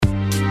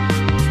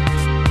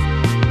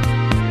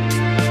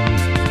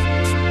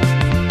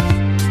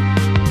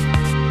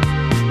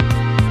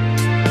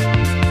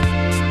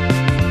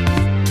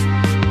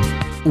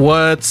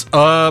What's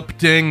up,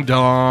 ding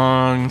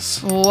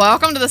dongs?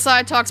 Welcome to the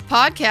Side Talks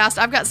podcast.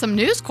 I've got some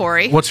news,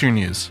 Corey. What's your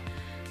news?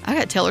 I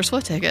got Taylor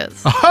Swift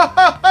tickets.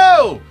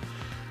 Oh!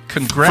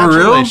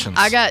 Congratulations.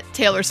 I got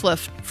Taylor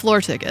Swift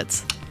floor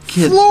tickets.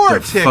 Get Floor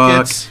the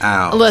tickets. fuck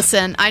out.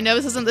 Listen, I know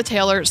this isn't the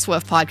Taylor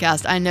Swift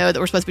podcast. I know that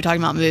we're supposed to be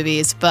talking about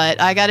movies, but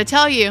I got to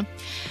tell you,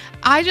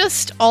 I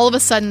just all of a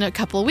sudden a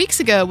couple of weeks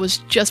ago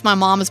my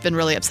mom has been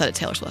really upset at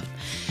Taylor Swift.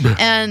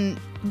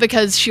 And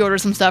because she ordered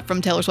some stuff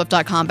from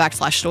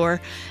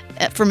taylorswift.com/store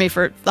for me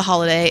for the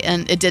holiday,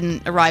 and it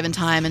didn't arrive in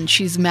time, and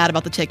she's mad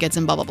about the tickets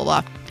and blah, blah, blah,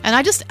 blah. And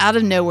I just out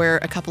of nowhere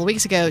a couple of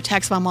weeks ago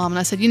texted my mom and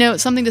I said,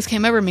 something just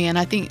came over me and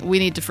I think we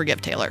need to forgive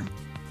Taylor.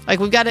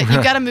 Like you've got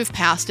to move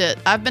past it.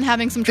 I've been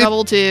having some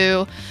trouble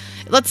too.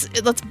 Let's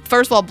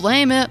first of all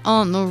blame it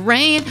on the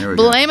rain,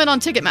 blame it on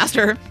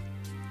Ticketmaster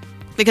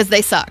because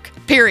they suck.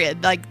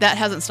 Period. Like that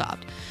hasn't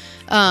stopped.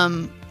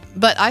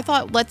 But I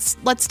thought let's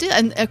do it.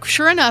 And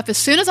sure enough, as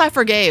soon as I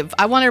forgave,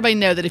 I want everybody to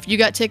know that if you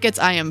got tickets,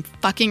 I am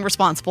fucking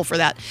responsible for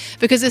that.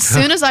 Because as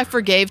soon as I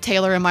forgave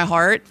Taylor in my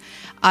heart,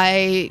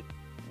 the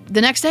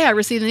next day I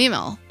received an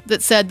email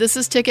that said, "This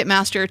is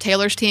Ticketmaster.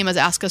 Taylor's team has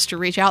asked us to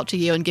reach out to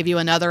you and give you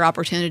another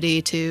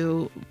opportunity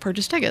to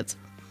purchase tickets."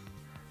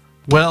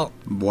 Well,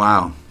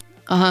 Wow.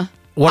 I'm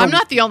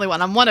not the only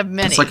one. I'm one of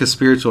many. It's like a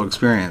spiritual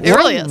experience. It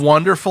really is.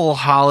 Wonderful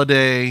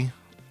holiday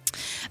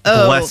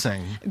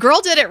blessing.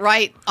 Girl did it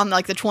right on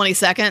like the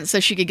 22nd so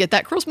she could get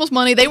that Christmas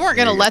money. They weren't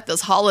going to let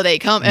this holiday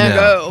come and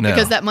go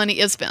because that money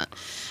is spent.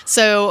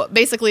 So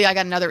basically I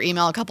got another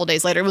email a couple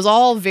days later. It was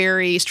all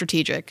very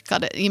strategic.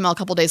 Got an email a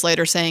couple days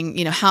later saying,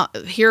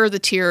 here are the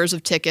tiers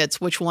of tickets.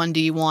 Which one do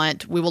you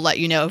want? We will let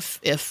you know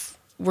if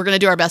we're going to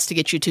do our best to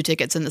get you 2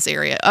 tickets in this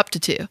area, up to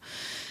 2.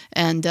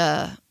 And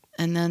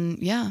then,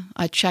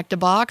 I checked a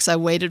box. I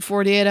waited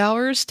 48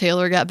 hours.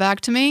 Taylor got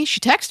back to me. She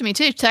texted me,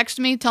 too. She texted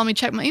me, telling me to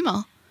check my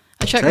email.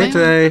 I checked my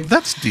email.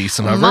 That's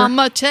decent of her.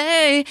 Mama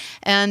Tay.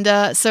 And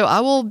so I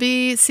will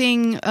be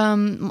seeing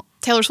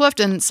Taylor Swift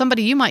and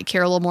somebody you might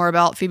care a little more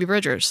about, Phoebe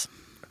Bridgers.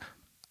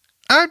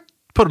 I'd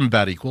put them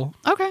about equal.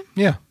 Okay.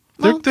 Yeah.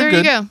 Well, They're there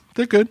good. you go.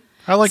 They're good.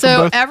 I like them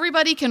So both.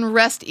 everybody can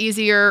rest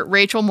easier.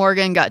 Rachel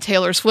Morgan got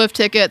Taylor Swift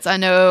tickets. I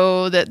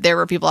know that there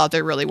were people out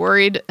there really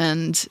worried,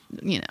 and,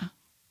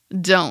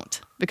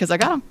 don't, because I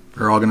got them.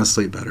 We're all going to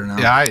sleep better now.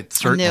 Yeah, I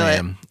certainly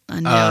am. I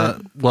knew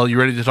it. Well, you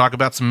ready to talk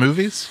about some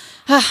movies?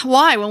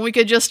 Why? When we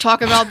could just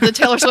talk about the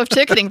Taylor Swift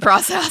ticketing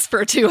process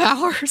for 2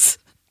 hours.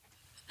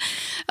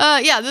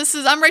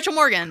 I'm Rachel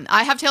Morgan.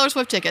 I have Taylor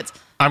Swift tickets.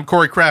 I'm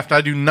Corey Kraft. I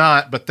do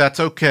not, but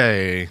that's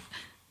okay.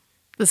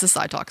 This is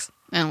Side Talks,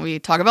 and we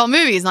talk about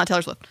movies, not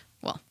Taylor Swift.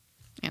 Well,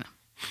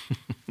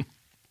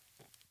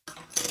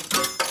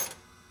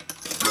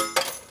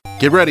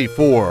 Get ready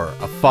for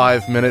a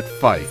 5-minute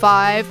fight.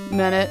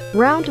 5-minute.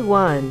 Round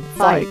 1,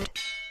 fight.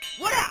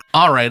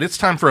 All right, it's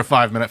time for a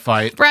 5-minute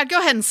fight. Brad, go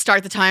ahead and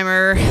start the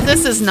timer.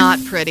 This is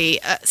not pretty.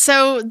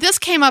 So this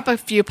came up a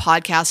few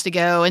podcasts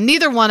ago, and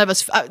neither one of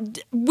us,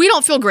 we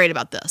don't feel great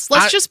about this.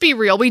 Let's just be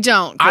real. We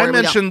don't. Corey, I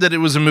mentioned that it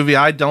was a movie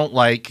I don't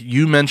like.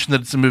 You mentioned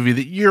that it's a movie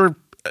that you're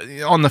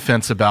on the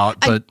fence about,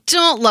 but I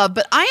don't love,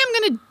 but I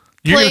am going to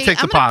you're going to take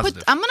the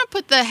positive. I'm going to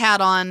put the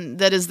hat on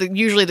that is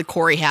usually the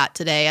Corey hat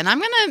today, and I'm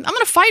going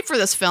to fight for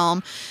this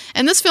film.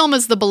 And this film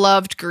is the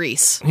beloved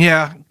Grease.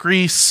 Yeah,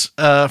 Grease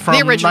from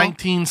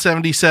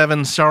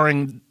 1977,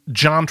 starring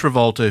John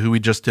Travolta, who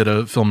we just did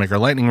a Filmmaker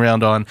Lightning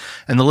Round on,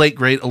 and the late,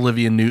 great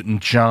Olivia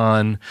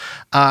Newton-John.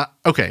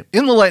 Okay,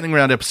 in the Lightning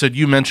Round episode,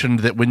 you mentioned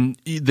that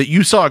that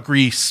you saw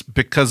Grease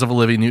because of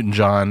Olivia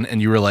Newton-John,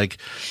 and you were like,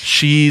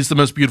 she's the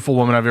most beautiful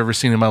woman I've ever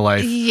seen in my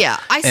life. Yeah,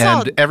 I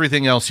saw. And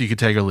everything else you could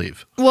take or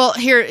leave. Well,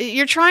 here,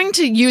 you're trying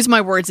to use my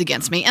words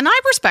against me, and I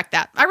respect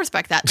that.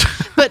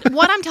 But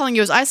what I'm telling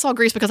you is I saw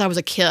Grease because I was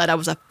a kid. I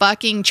was a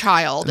fucking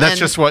child. That's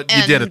just what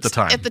you did at the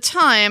time. At the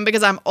time,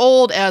 because I'm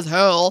old as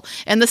hell.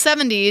 In the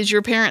 70s,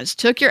 your parents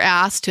took your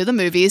ass to the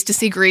movies to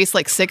see Grease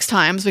like 6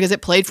 times because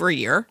it played for a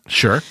year.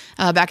 Sure.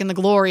 Back in the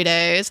glory days.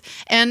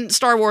 And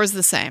Star Wars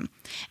the same.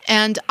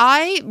 And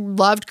I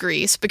loved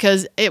Grease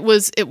because it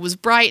was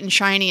bright and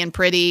shiny and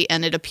pretty,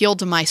 and it appealed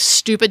to my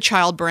stupid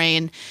child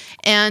brain.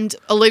 And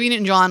Olivia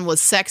Newton-John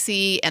was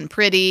sexy and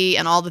pretty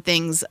and all the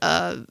things,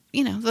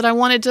 that I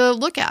wanted to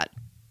look at.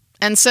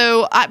 And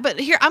so, but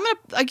here, I'm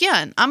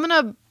going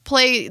to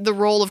play the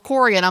role of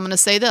Corey, and I'm going to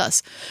say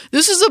this.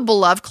 This is a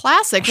beloved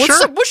classic.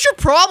 What's your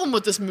problem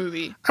with this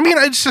movie? I mean,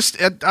 it's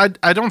just,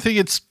 I don't think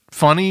it's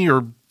funny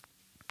or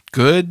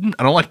good.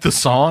 I don't like the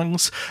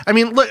songs. I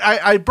mean, look,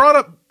 I brought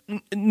up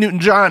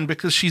Newton-John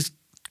because she's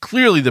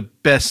clearly the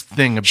best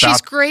thing about the movie.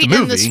 She's great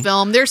in this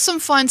film. There's some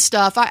fun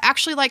stuff. I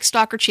actually like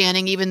Stockard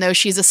Channing, even though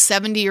she's a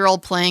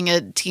 70-year-old playing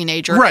a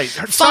teenager. Right.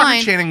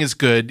 Stockard Channing is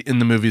good in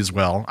the movie as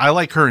well. I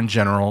like her in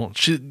general.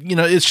 She,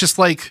 it's just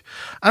like,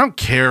 I don't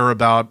care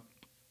about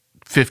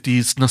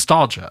 50s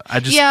nostalgia. I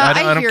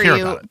don't hear care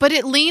you, about it. but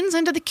it leans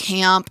into the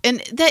camp, and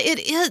that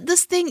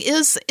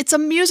it's a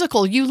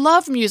musical. You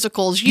love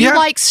musicals. You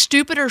like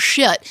stupider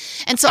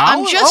shit, and so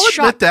I'm just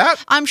shocked.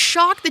 I'm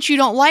shocked that you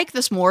don't like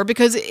this more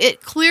because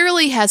it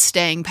clearly has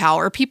staying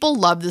power. People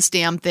love this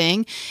damn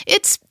thing.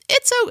 It's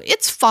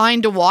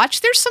fine to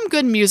watch. There's some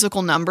good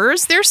musical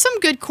numbers. There's some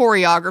good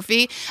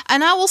choreography.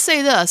 And I will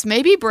say this,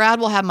 maybe Brad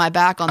will have my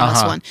back on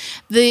this one.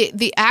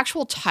 The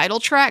actual title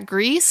track,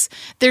 Grease,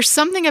 there's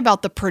something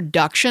about the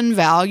production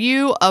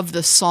value of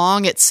the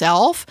song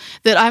itself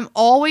that I'm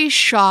always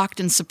shocked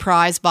and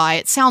surprised by.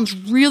 It sounds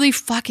really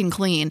fucking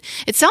clean.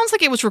 It sounds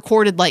like it was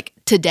recorded like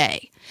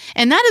today.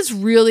 And that is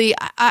really,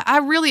 I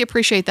really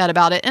appreciate that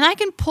about it. And I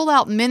can pull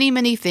out many,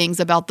 many things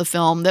about the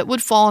film that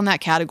would fall in that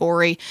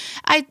category.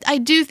 I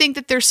do think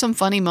that there's some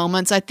funny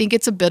moments. I think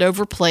it's a bit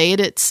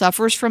overplayed. It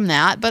suffers from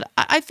that. But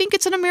I think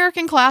it's an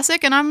American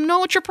classic, and I know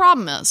what your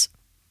problem is.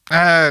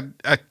 A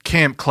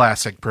camp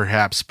classic,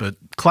 perhaps, but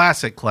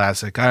classic,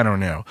 I don't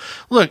know.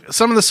 Look,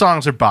 some of the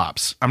songs are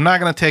bops. I'm not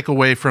going to take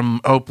away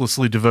from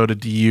Hopelessly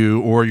Devoted to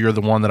You or You're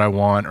the One That I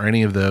Want or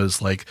any of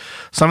those. Like,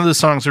 some of the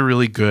songs are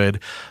really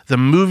good. The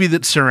movie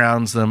that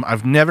surrounds them,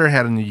 I've never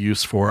had any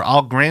use for.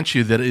 I'll grant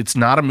you that it's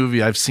not a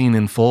movie I've seen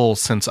in full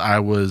since I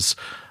was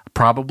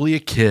probably a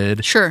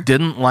kid. Sure.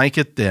 Didn't like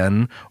it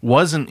then,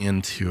 wasn't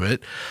into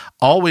it.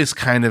 Always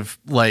kind of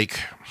like,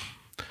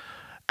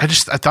 I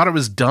thought it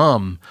was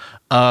dumb.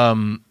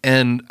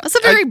 And that's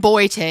a very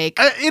boy take.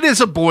 It is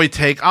a boy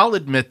take. I'll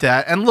admit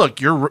that. And look,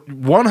 you're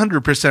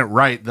 100%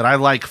 right that I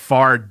like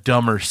far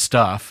dumber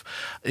stuff.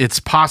 It's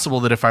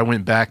possible that if I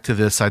went back to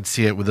this, I'd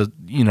see it with a,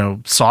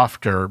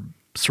 softer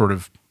sort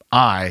of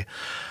eye.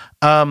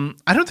 I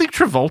don't think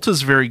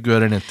Travolta's very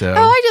good in it, though.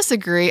 Oh, I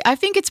disagree. I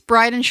think it's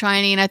bright and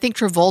shiny, and I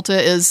think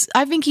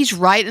I think he's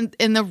right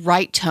in the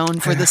right tone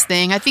for this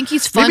thing. I think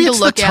he's fun to look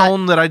at. Maybe it's the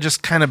tone that I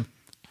just kind of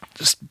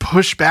just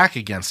push back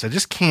against.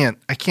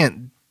 I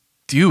can't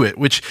do it,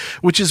 which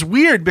is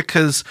weird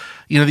because,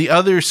 the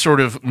other sort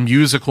of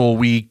musical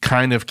we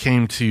kind of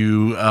came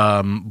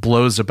to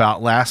blows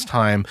about last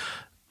time,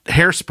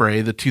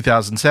 Hairspray, the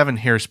 2007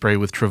 Hairspray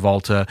with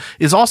Travolta,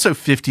 is also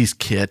 50s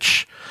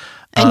kitsch.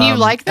 And you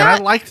like that?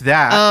 And I liked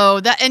that.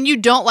 Oh, and you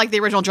don't like the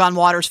original John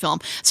Waters film.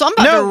 So I'm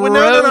about to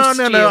roast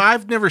you. No.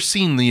 I've never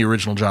seen the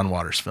original John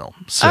Waters film.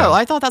 So. Oh,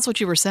 I thought that's what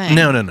you were saying.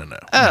 No.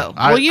 Oh,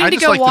 well, you need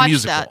to go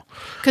watch that.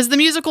 Because the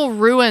musical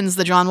ruins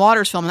the John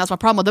Waters film, and that's my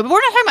problem with it. But we're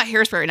not talking about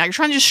Hairspray right now. You're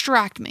trying to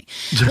distract me.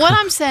 What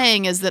I'm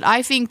saying is that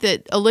I think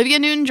that Olivia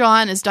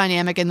Newton-John is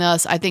dynamic in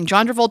this. I think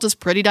John Travolta's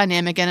pretty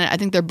dynamic in it. I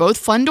think they're both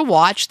fun to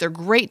watch. They're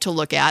great to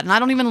look at. And I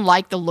don't even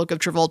like the look of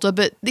Travolta,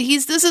 but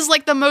this is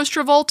like the most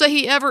Travolta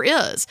he ever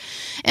is.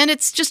 And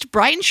it's just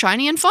bright and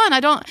shiny and fun.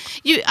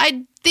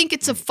 I think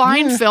it's a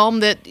fine film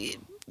that,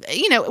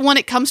 when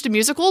it comes to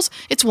musicals,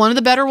 it's one of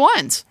the better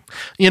ones.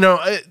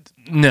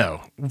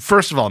 No.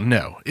 First of all,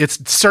 no.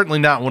 It's certainly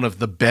not one of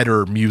the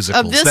better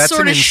musicals. Of this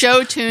sort of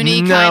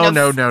show-tuney kind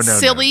of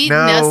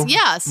silliness.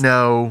 Yes.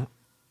 No.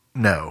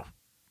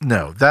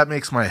 That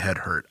makes my head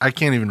hurt. I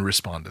can't even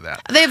respond to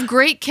that. They have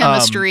great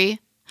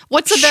chemistry.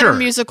 What's a better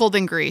musical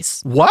than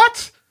Grease?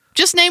 What?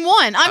 Just name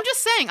one. I'm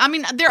just saying. I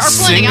mean, there are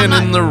plenty. Singing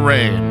in the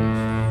Rain.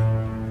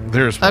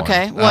 There's one.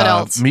 Okay, what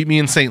else? Meet Me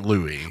in St.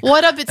 Louis.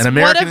 What of its An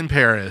American in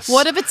Paris?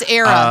 What of its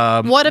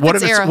era? What of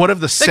its era? What of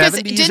the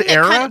 70s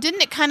era?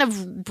 Didn't it kind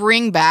of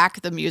bring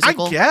back the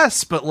musical? I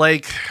guess, but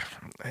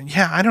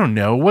I don't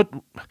know. What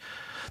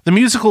the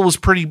musical was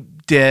pretty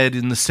dead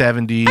in the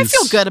 70s. I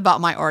feel good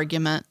about my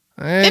argument.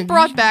 It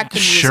brought back the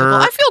musical.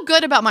 Sure. I feel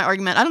good about my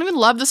argument. I don't even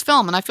love this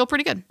film, and I feel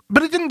pretty good.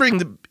 But it didn't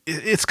bring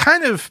it's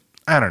kind of,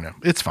 I don't know.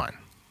 It's fine.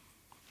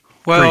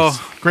 Well,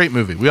 great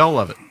movie. We all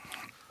love it.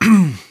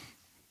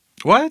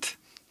 What?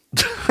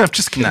 I'm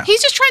just kidding. No.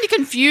 He's just trying to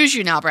confuse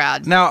you now,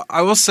 Brad. Now,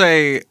 I will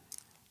say,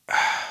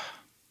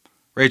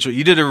 Rachel,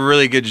 you did a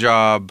really good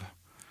job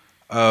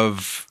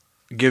of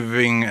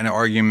giving an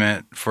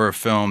argument for a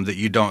film that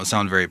you don't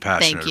sound very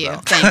passionate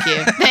about.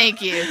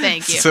 Thank you.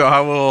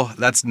 So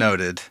that's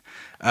noted.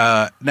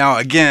 Now,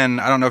 again,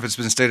 I don't know if it's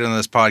been stated on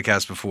this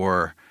podcast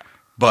before,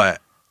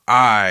 but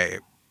I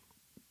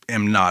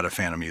am not a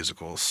fan of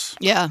musicals.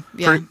 Yeah.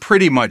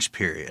 Pretty much,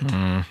 period.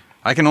 Mm.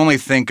 I can only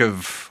think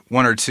of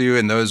one or two,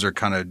 and those are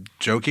kind of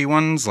jokey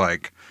ones.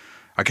 Like,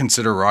 I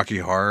consider Rocky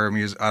Horror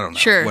music. I don't know.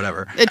 Sure.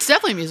 Whatever. It's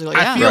definitely a musical,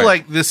 yeah. I feel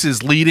like this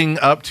is leading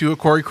up to a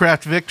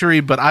choreographed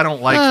victory, but I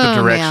don't like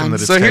the direction that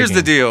it's taking. So here's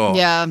the deal.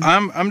 Yeah.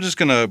 I'm just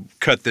going to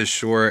cut this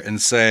short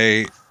and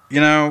say,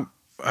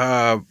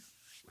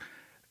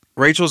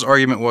 Rachel's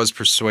argument was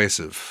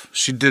persuasive.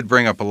 She did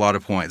bring up a lot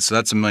of points, so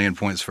that's 1,000,000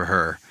 points for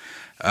her.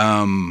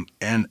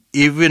 And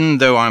even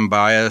though I'm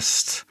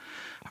biased,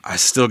 I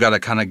still got to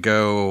kind of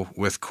go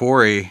with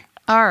Corey.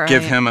 All right.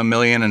 Give him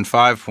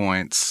 1,000,005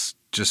 points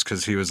just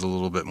because he was a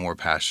little bit more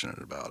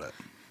passionate about it.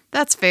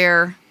 That's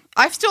fair.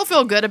 I still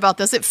feel good about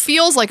this. It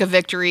feels like a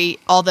victory,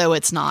 although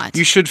it's not.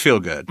 You should feel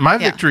good. My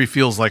victory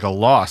feels like a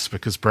loss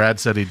because Brad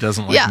said he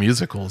doesn't like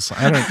musicals.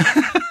 I don't.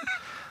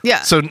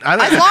 Yeah. So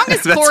as long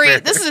as Corey,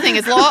 this is the thing,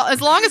 as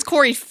long as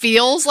Corey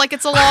feels like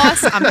it's a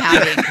loss, I'm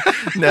happy.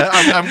 No,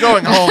 I'm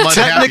going home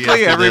unhappy.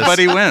 Technically,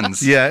 everybody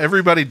wins. Yeah,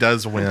 everybody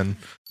does win.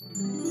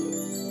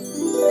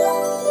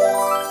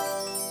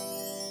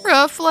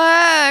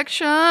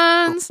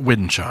 Reflections.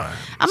 Wind chime.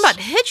 I'm about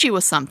to hit you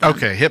with something.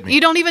 Okay, hit me. You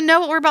don't even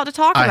know what we're about to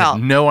talk I about.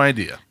 have no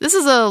idea. This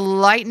is a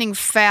lightning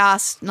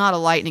fast, not a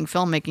lightning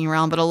filmmaking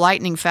round, but a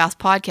lightning fast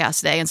podcast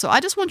today. And so I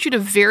just want you to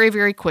very,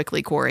 very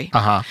quickly, Corey,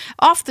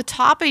 off the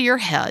top of your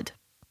head,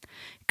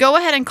 go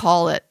ahead and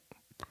call it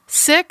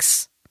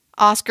 6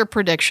 Oscar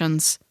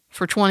predictions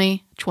for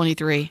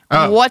 2023.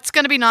 What's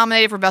going to be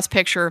nominated for Best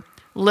Picture?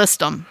 List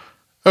them.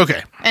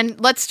 Okay.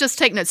 And let's just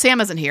take note. Sam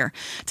isn't here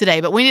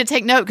today, but we need to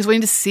take note because we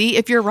need to see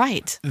if you're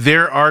right.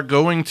 There are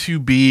going to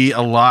be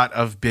a lot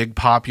of big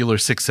popular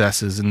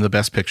successes in the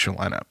Best Picture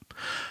lineup.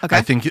 Okay.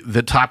 I think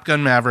that Top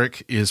Gun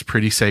Maverick is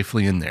pretty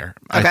safely in there.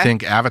 Okay. I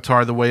think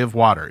Avatar: The Way of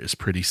Water is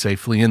pretty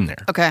safely in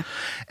there. Okay.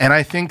 And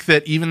I think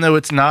that even though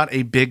it's not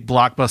a big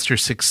blockbuster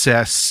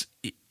success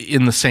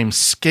in the same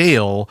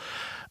scale,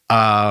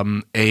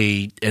 an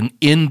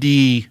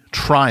indie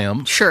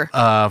triumph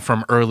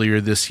from earlier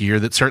this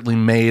year that certainly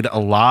made a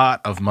lot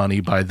of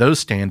money by those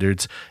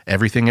standards,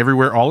 Everything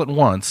Everywhere All at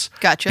Once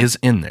is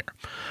in there.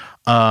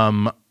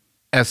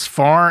 As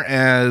far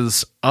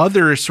as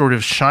other sort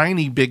of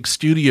shiny big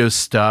studio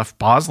stuff,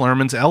 Baz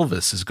Luhrmann's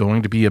Elvis is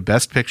going to be a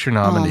Best Picture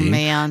nominee. Oh,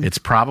 man. It's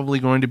probably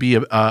going to be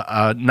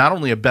not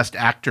only a Best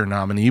Actor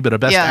nominee, but a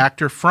Best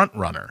Actor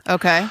frontrunner.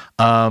 Okay.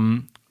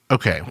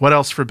 Okay, what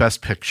else for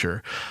Best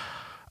Picture?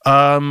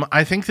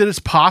 I think that it's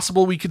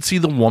possible we could see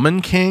The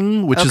Woman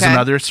King, which is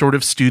another sort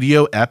of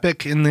studio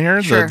epic in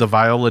there, the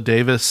Viola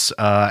Davis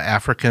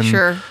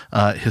African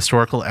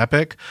historical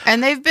epic.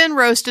 And they've been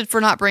roasted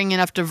for not bringing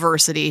enough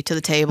diversity to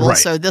the table,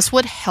 so this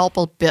would help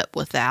a bit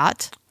with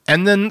that.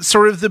 And then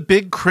sort of the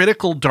big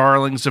critical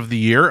darlings of the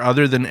year,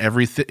 other than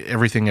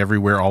Everything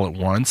Everywhere All at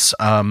Once,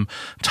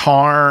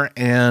 Tar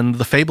and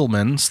The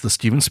Fabelmans, the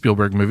Steven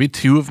Spielberg movie,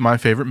 2 of my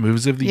favorite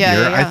movies of the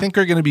year, I think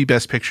are going to be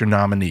Best Picture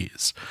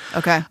nominees.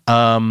 Okay.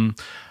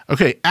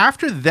 Okay,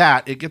 after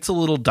that, it gets a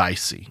little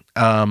dicey.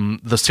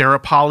 The Sarah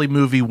Polley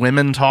movie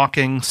Women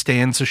Talking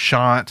stands a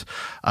shot.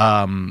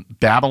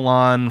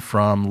 Babylon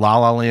from La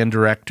La Land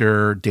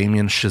director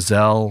Damien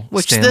Chazelle stands a shot.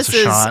 Which this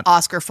is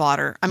Oscar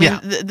fodder. I mean,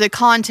 the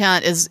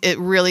content is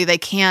they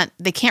can't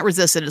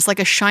resist it. It's like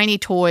a shiny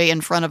toy in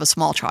front of a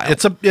small child.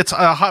 It's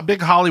a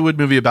big Hollywood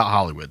movie about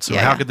Hollywood. So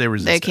how could they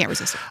resist it? They can't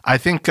resist it. I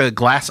think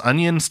Glass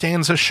Onion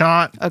stands a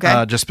shot.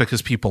 Okay. Just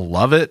because people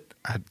love it.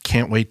 I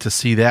can't wait to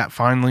see that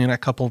finally in a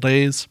couple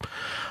days.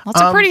 Well,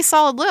 it's a pretty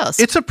solid list.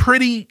 It's a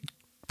pretty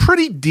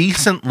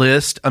decent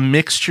list, a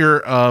mixture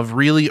of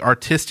really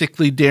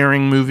artistically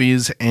daring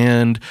movies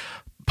and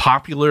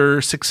popular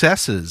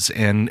successes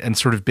and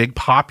sort of big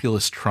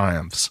populist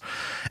triumphs.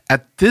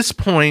 At this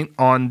point,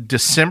 on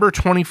December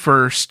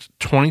 21st,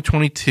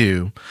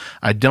 2022,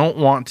 I don't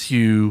want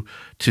to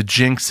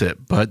jinx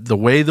it, but the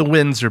way the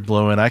winds are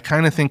blowing, I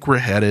kind of think we're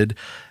headed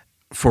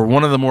for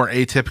one of the more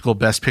atypical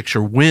Best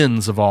Picture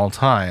wins of all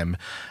time.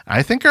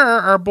 I think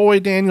our boy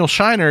Daniel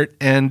Scheinert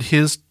and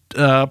his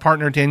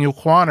partner Daniel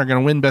Kwan are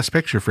going to win Best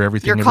Picture for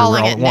Everything Everywhere All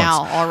at Once. You're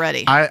calling it now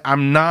already.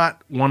 I'm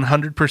not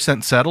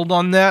 100% settled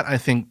on that. I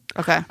think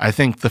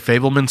The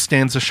Fabelman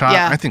stands a shot.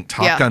 I think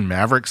Top Gun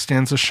Maverick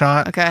stands a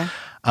shot. Okay.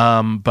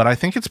 But I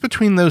think it's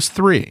between those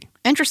 3.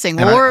 Interesting.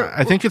 Well,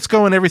 I think it's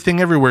going Everything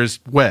Everywhere's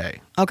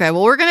way. Okay,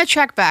 well, we're going to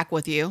check back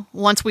with you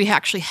once we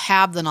actually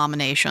have the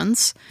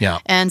nominations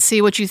and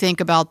see what you think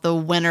about the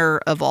winner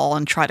of all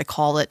and try to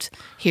call it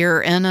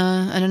here in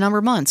a number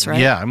of months, right?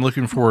 Yeah, I'm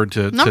looking forward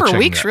to number of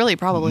weeks, that. really,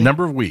 probably.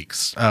 Number of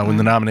weeks when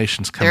the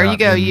nominations come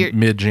out in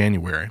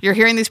mid-January. You're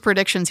hearing these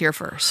predictions here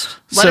first.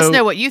 Let us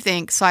know what you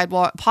think,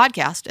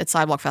 podcast at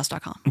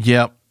sidewalkfest.com.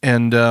 Yep,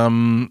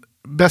 and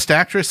Best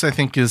Actress, I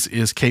think,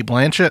 is Cate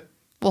Blanchett.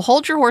 Well,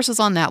 hold your horses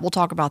on that. We'll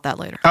talk about that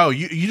later. Oh,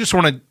 you just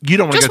want to? You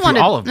don't want to go through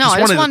all of them? No,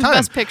 I just wanted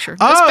Best Picture.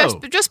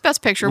 Just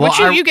Best Picture, which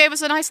you gave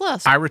us a nice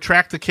list. I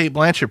retract the Cate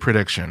Blanchett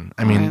prediction.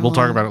 I mean, we'll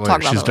talk about it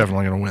later. She's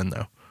definitely going to win,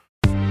 though.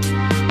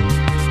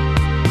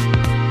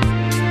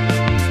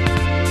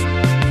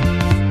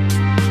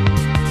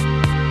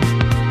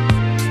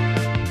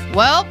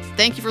 Well,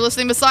 thank you for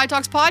listening to Side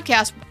Talks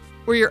Podcast.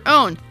 We're your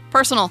own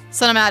personal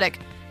cinematic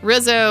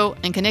Rizzo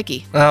and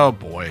Kanicki. Oh,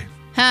 boy.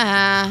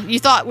 You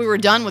thought we were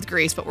done with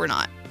Grease, but we're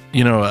not.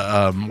 You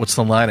know, what's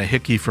the line? A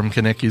hickey from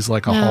Kanicki's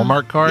like a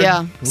Hallmark card?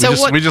 Yeah.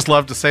 We just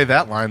love to say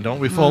that line, don't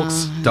we,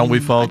 folks? Don't we,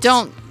 folks?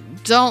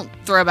 Don't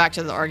throw back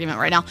to the argument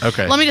right now.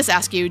 Okay. Let me just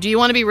ask you, do you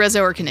want to be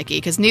Rizzo or Kanicki?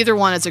 Because neither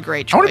one is a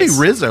great choice. I want to be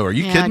Rizzo. Are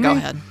you kidding me?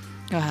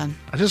 Go ahead.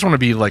 I just want to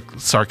be like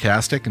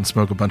sarcastic and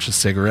smoke a bunch of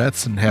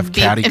cigarettes and have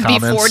catty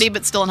comments. And be 40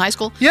 but still in high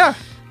school? Yeah.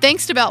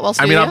 Thanks to Boutwell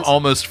Studios. I mean, I'm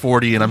almost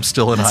 40 and I'm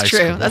still in high school.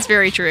 That's true. That's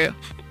very true.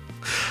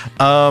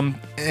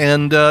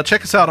 And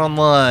check us out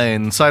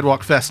online,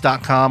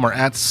 sidewalkfest.com or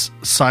at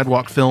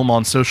Sidewalk Film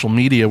on social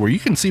media, where you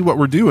can see what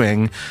we're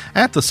doing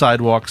at the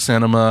Sidewalk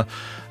Cinema.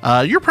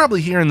 You're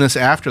probably hearing this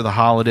after the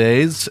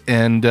holidays,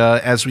 and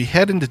as we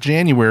head into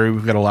January,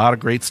 we've got a lot of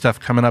great stuff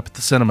coming up at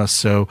the cinema,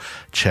 so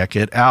check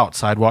it out.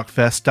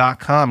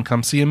 SidewalkFest.com.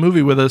 Come see a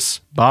movie with us.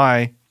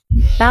 Bye.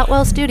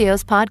 Boutwell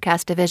Studios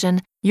Podcast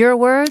Division. Your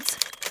words,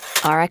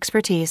 our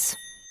expertise.